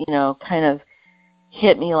 kind of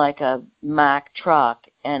hit me like a Mack truck,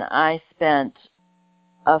 and I spent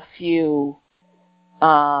a few,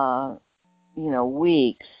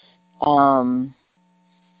 weeks,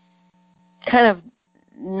 kind of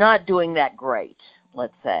not doing that great,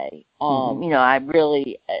 let's say. I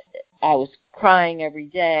was crying every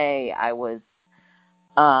day. I was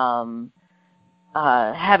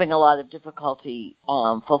having a lot of difficulty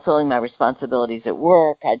fulfilling my responsibilities at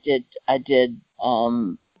work. I did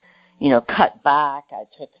cut back. I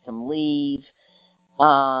took some leave.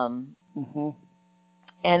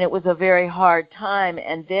 And it was a very hard time.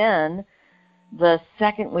 And then the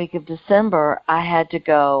second week of December, I had to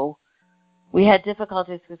go. We had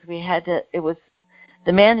difficulties because it was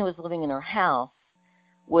the man who was living in her house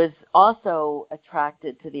was also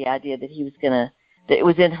attracted to the idea that he was going to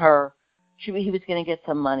get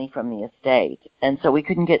some money from the estate. And so we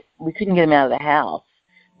couldn't get him out of the house.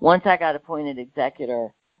 Once I got appointed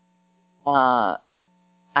executor, I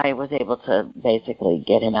was able to basically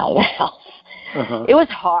get him out of the house. Uh-huh. It was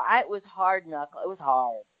hard. It was hard knuckle. It was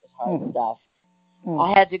hard stuff.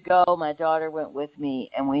 I had to go. My daughter went with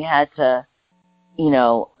me, and we had to,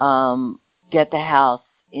 get the house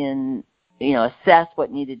in, assess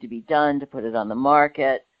what needed to be done to put it on the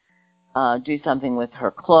market, do something with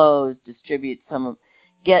her clothes, distribute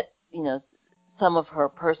get some of her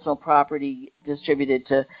personal property distributed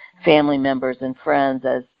to family members and friends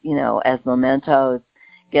as mementos,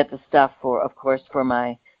 get the stuff for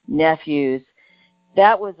my nephews.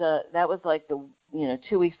 That was like the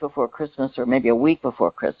 2 weeks before Christmas, or maybe a week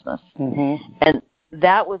before Christmas. Mm-hmm. And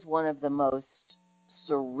that was one of the most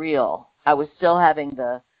surreal. I was still having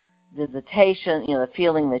the visitation, the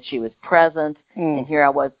feeling that she was present, and here I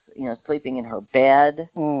was, sleeping in her bed.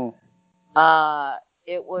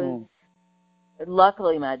 It was,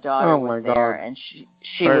 luckily my daughter was there, and she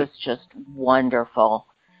was just wonderful.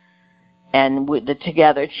 And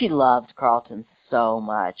together, she loved Carlton so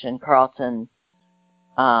much, and Carlton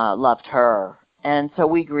loved her. And so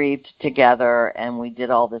we grieved together, and we did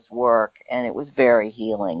all this work, and it was very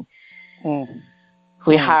healing.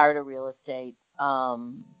 We hired a real estate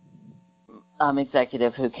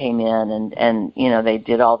executive who came in, and they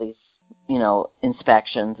did all these,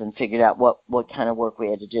 inspections and figured out what kind of work we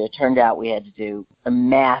had to do. It turned out we had to do a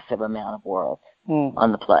massive amount of work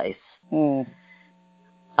on the place.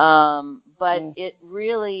 But it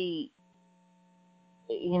really,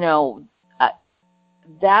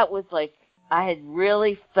 that was like, I had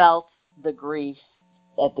really felt the grief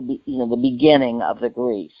at the beginning of the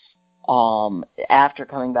grief, after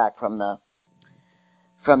coming back from the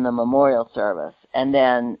memorial service. And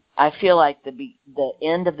then I feel like the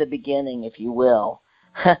end of the beginning, if you will,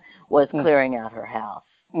 was clearing out her house.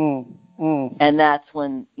 And that's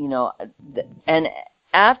when, and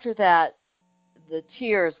after that, the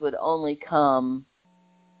tears would only come,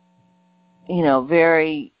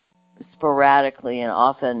 very sporadically and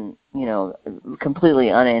often, completely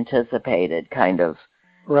unanticipated kind of.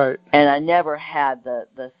 Right. And I never had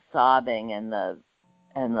the sobbing and the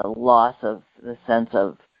loss of the sense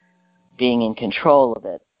of being in control of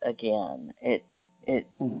it again.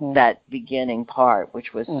 That beginning part,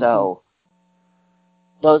 which was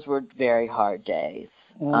those were very hard days.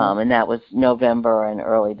 And that was November and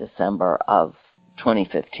early December of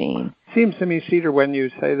 2015. Seems to me, Cedar, when you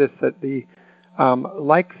say this, that the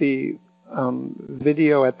like the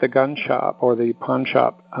video at the gun shop or the pawn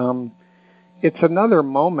shop, it's another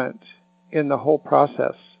moment in the whole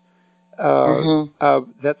process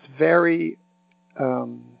that's very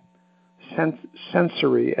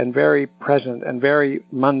sensory and very present and very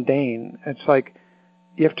mundane. It's like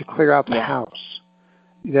you have to clear out the house.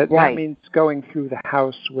 That means going through the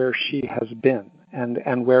house where she has been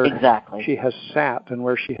and where she has sat and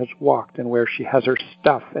where she has walked and where she has her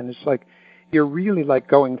stuff. And it's like you're really like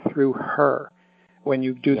going through her. When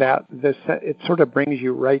you do that, it sort of brings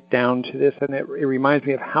you right down to this, and it reminds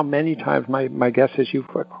me of how many times my guess is you've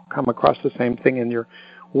come across the same thing in your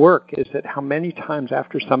work, is that how many times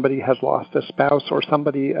after somebody has lost a spouse or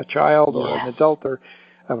somebody, a child or an adult or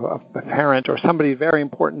a parent or somebody very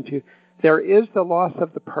important to you, there is the loss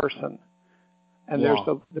of the person, and there's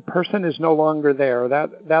the person is no longer there.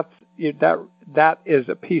 That is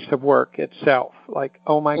a piece of work itself. Like,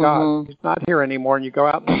 oh my God, he's not here anymore, and you go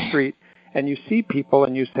out in the street. And you see people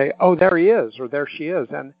and you say, oh, there he is, or there she is.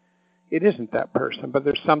 And it isn't that person, but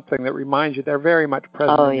there's something that reminds you they're very much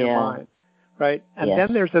present in your mind. Right? And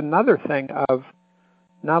then there's another thing of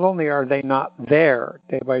not only are they not there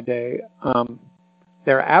day by day,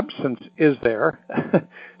 their absence is there.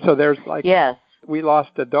 So there's like, we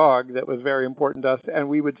lost a dog that was very important to us, and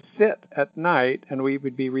we would sit at night and we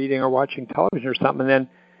would be reading or watching television or something, and then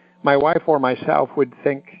my wife or myself would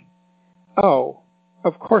think, oh,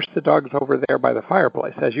 of course the dog's over there by the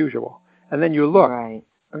fireplace, as usual. And then you look and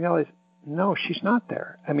realize, no, she's not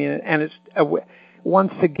there. I mean, and it's,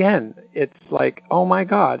 once again, it's like, oh my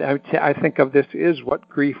God. I think of this is what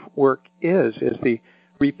grief work is the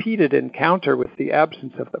repeated encounter with the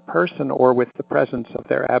absence of the person or with the presence of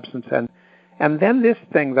their absence. And then this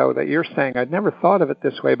thing, though, that you're saying, I'd never thought of it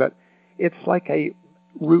this way, but it's like a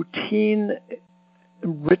routine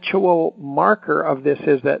ritual marker of this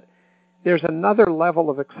is that there's another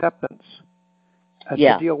level of acceptance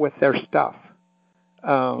to deal with their stuff,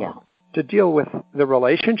 to deal with the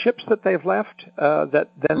relationships that they've left, that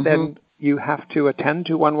then you have to attend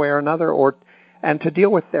to one way or another, and to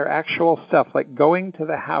deal with their actual stuff, like going to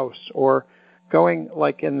the house or going,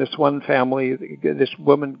 like in this one family, this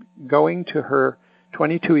woman going to her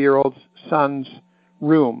 22-year-old son's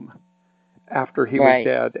room after he was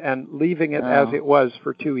dead and leaving it as it was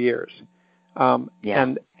for 2 years.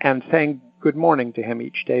 And saying good morning to him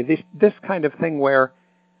each day. This kind of thing where,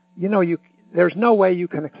 there's no way you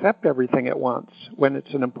can accept everything at once when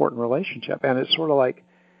it's an important relationship. And it's sort of like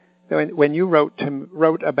when you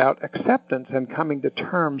wrote about acceptance and coming to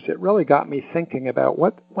terms, it really got me thinking about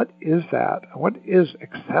what is that? What is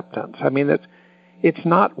acceptance? I mean, it's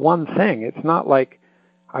not one thing. It's not like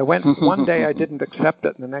I went one day I didn't accept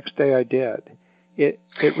it and the next day I did. It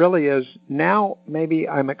really is, now maybe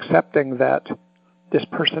I'm accepting that this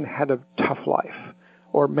person had a tough life.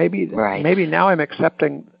 Or maybe now I'm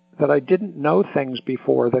accepting that I didn't know things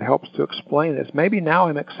before that helps to explain this. Maybe now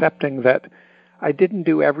I'm accepting that I didn't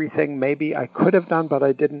do everything maybe I could have done, but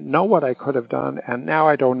I didn't know what I could have done, and now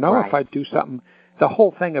I don't know if I'd do something. The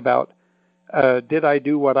whole thing about did I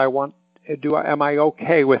do what I want? Am I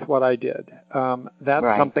okay with what I did?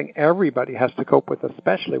 That's something everybody has to cope with,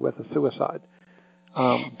 especially with a suicide.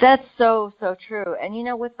 That's so true. And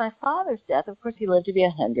with my father's death, of course, he lived to be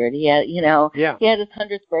 100. He had, he had his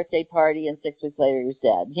 100th birthday party, and 6 weeks later he was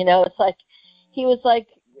dead. It's like he was like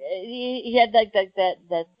he had like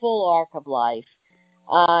that full arc of life.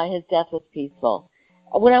 His death was peaceful.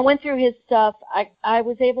 When I went through his stuff, I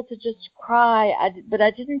was able to just cry, but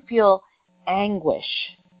I didn't feel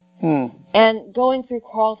anguish. And going through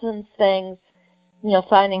Carlton's things,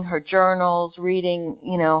 finding her journals, reading,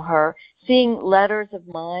 her, seeing letters of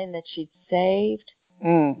mine that she'd saved.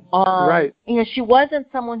 She wasn't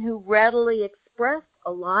someone who readily expressed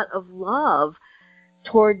a lot of love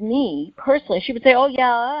toward me personally. She would say, "Oh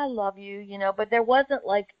yeah, I love you," but there wasn't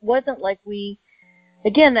like we.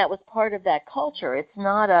 Again, that was part of that culture. It's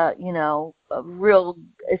not a real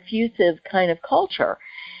effusive kind of culture.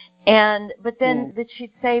 But then that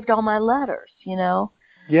she'd saved all my letters,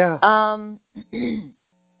 and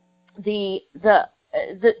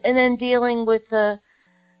then dealing with the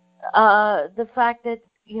fact that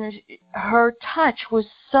her touch was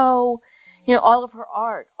so, all of her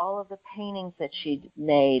art, all of the paintings that she'd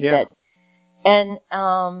made, and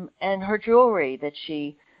her jewelry that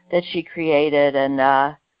she created, and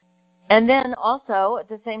then also at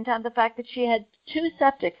the same time the fact that she had 2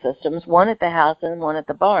 septic systems, one at the house and one at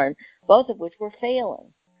the barn, both of which were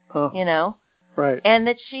failing. And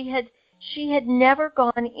that she had never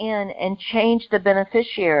gone in and changed the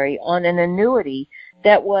beneficiary on an annuity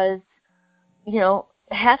that was,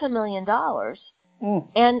 $500,000,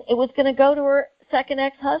 and it was going to go to her second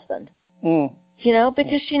ex-husband.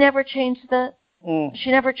 Because she never changed it.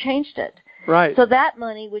 Right. So that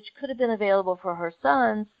money, which could have been available for her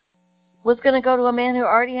sons, was going to go to a man who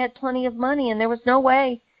already had plenty of money, and there was no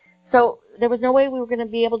way So there was no way we were going to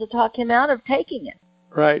be able to talk him out of taking it.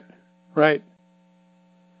 Right.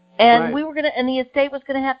 And we were going to, and the estate was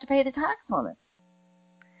going to have to pay the tax on it.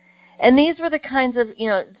 And these were the kinds of,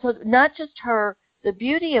 so not just the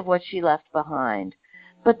beauty of what she left behind,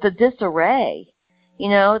 but the disarray,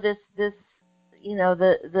 the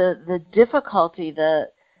difficulty,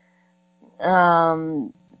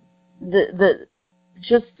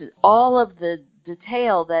 just all of the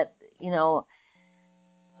detail that,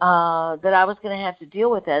 that I was going to have to deal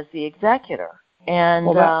with as the executor. And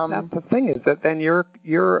that's the thing, is that then you're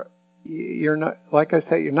not, like I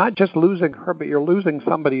say, you're not just losing her, but you're losing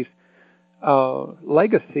somebody's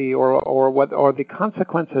legacy or the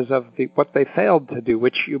consequences of what they failed to do,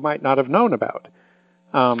 which you might not have known about.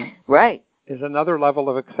 Right. Is another level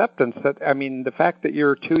of acceptance. The fact that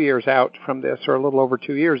you're 2 years out from this, or a little over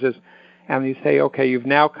 2 years, and you say, okay, you've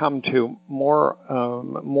now come to more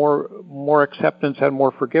acceptance and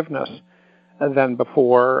more forgiveness than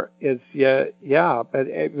before. But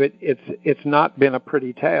it's not been a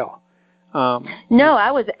pretty tale. No, I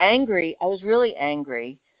was angry. I was really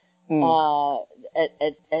angry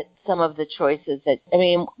at some of the choices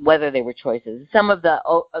whether they were choices, some of the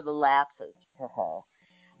lapses for her.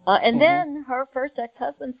 And then her first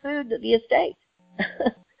ex-husband sued the estate,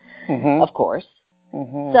 of course.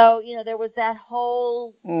 So, there was that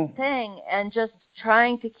whole thing, and just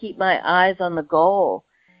trying to keep my eyes on the goal,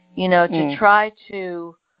 to try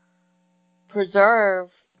to preserve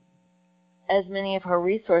as many of her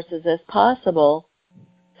resources as possible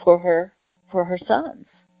for her sons.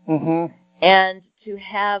 And to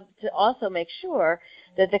also make sure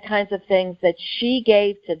that the kinds of things that she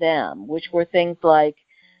gave to them, which were things like,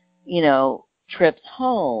 trips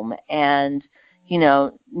home and,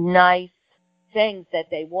 nice things that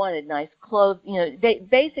they wanted, nice clothes,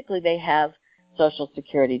 they have Social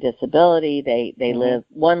Security disability. They live,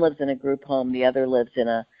 one lives in a group home, the other lives in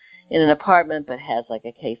an apartment, but has like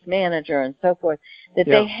a case manager and so forth, that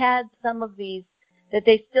they had some of these, that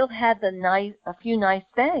they still had a few nice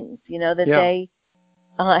things, that they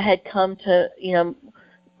had come to,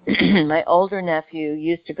 my older nephew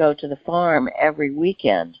used to go to the farm every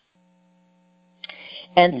weekend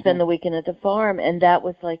and spend the weekend at the farm, and that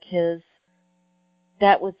was like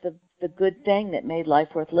that was the good thing that made life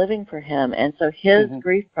worth living for him. And so his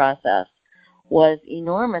grief process was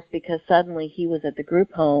enormous, because suddenly he was at the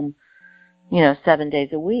group home, 7 days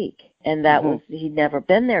a week. And that was, he'd never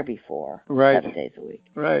been there before, 7 days a week.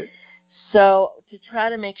 Right. So to try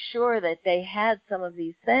to make sure that they had some of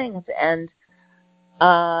these things, and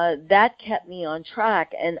that kept me on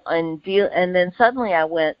track. And then suddenly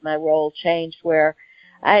my role changed, where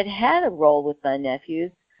I had a role with my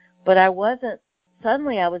nephews, but I was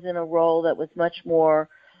in a role that was much more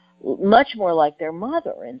like their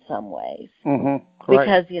mother in some ways.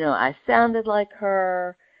 Because, I sounded like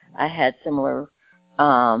her, I had similar,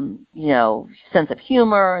 sense of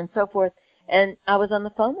humor and so forth, and I was on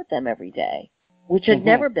the phone with them every day, which had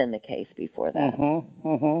never been the case before that.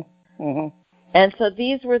 And so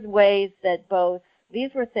these were ways that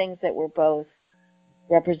these were things that were both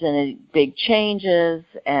represented big changes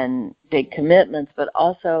and big commitments, but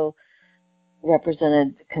also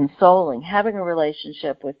represented consoling. Having a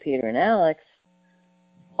relationship with Peter and Alex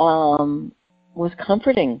was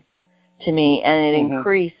comforting to me, and it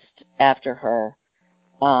increased after her.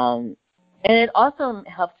 And it also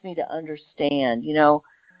helped me to understand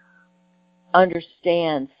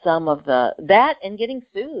some of that, and getting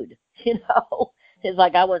sued, It's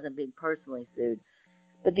like I wasn't being personally sued,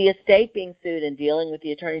 but the estate being sued and dealing with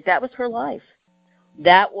the attorneys, that was her life.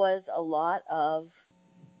 That was a lot of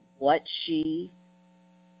what she,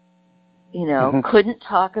 couldn't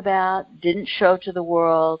talk about, didn't show to the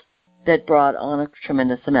world, that brought on a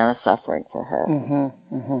tremendous amount of suffering for her.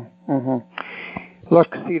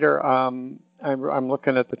 Look, Cedar, I'm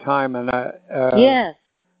looking at the time, and yes,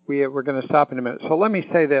 we're going to stop in a minute. So let me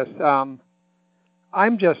say this: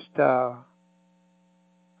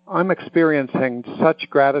 I'm experiencing such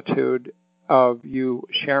gratitude of you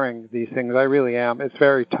sharing these things. I really am. It's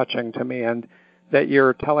very touching to me, and that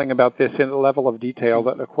you're telling about this in a level of detail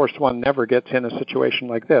that, of course, one never gets in a situation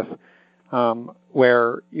like this,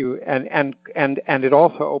 where you and it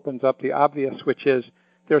also opens up the obvious, which is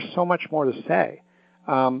there's so much more to say,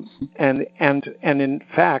 and in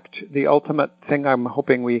fact, the ultimate thing I'm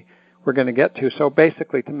hoping we're going to get to. So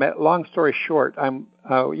basically, long story short,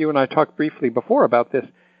 you and I talked briefly before about this,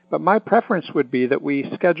 but my preference would be that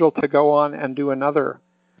we schedule to go on and do another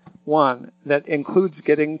one that includes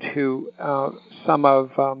getting to some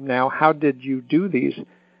of now, how did you do these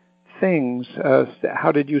things?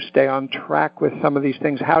 How did you stay on track with some of these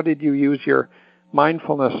things? How did you use your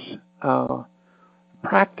mindfulness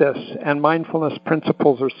practice and mindfulness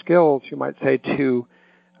principles or skills, you might say, to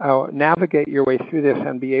navigate your way through this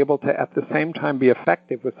and be able to, at the same time, be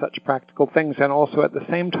effective with such practical things, and also at the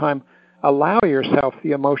same time allow yourself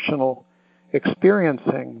the emotional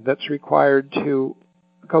experiencing that's required to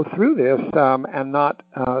go through this and not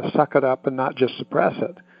suck it up and not just suppress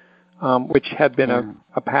it, which had been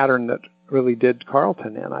a pattern that really did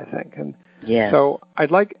Carlton in, I think. And so I'd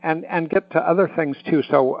like and get to other things too.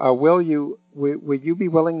 So will you be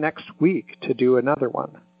willing next week to do another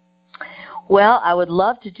one? Well, I would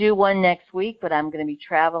love to do one next week, but I'm going to be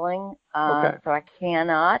traveling, so I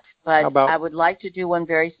cannot. But I would like to do one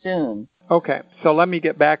very soon. Okay, so let me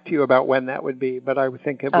get back to you about when that would be, but I would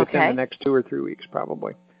think within the next 2 or 3 weeks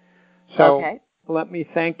probably. So let me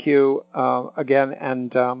thank you again,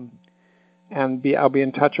 and I'll be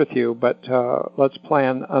in touch with you, but let's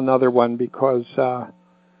plan another one because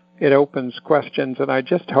it opens questions, and I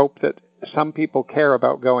just hope that some people care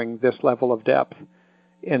about going this level of depth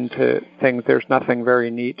into things. There's nothing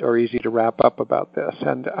very neat or easy to wrap up about this,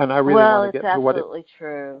 and I really want to get to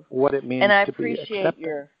what it means and I to be appreciate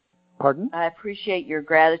accepted. Pardon? I appreciate your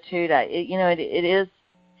gratitude. It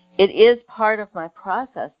is part of my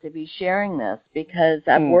process to be sharing this because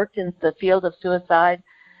I've worked in the field of suicide,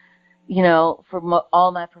 for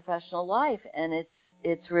all my professional life, and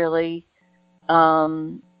it's really a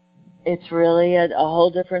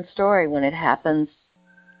whole different story when it happens,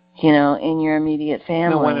 in your immediate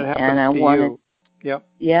family. No, when it happens to you. Yep.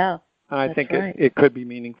 Yeah. And I think it could be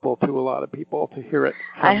meaningful to a lot of people to hear it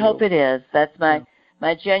from I hope it is. That's my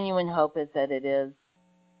genuine hope, is that it is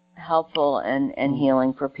helpful and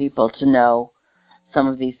healing for people to know some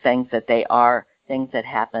of these things, that they are things that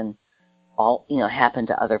happen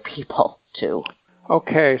to other people too.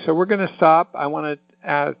 Okay, so we're going to stop. I want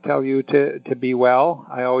to tell you to be well.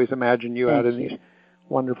 I always imagine you out in these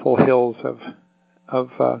wonderful hills of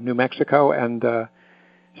New Mexico, and I'll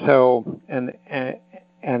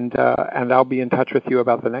be in touch with you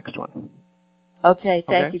about the next one. Okay,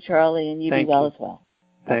 thank you, Charlie, and you be well as well.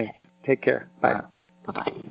 Thanks. Take care. Bye. Bye-bye.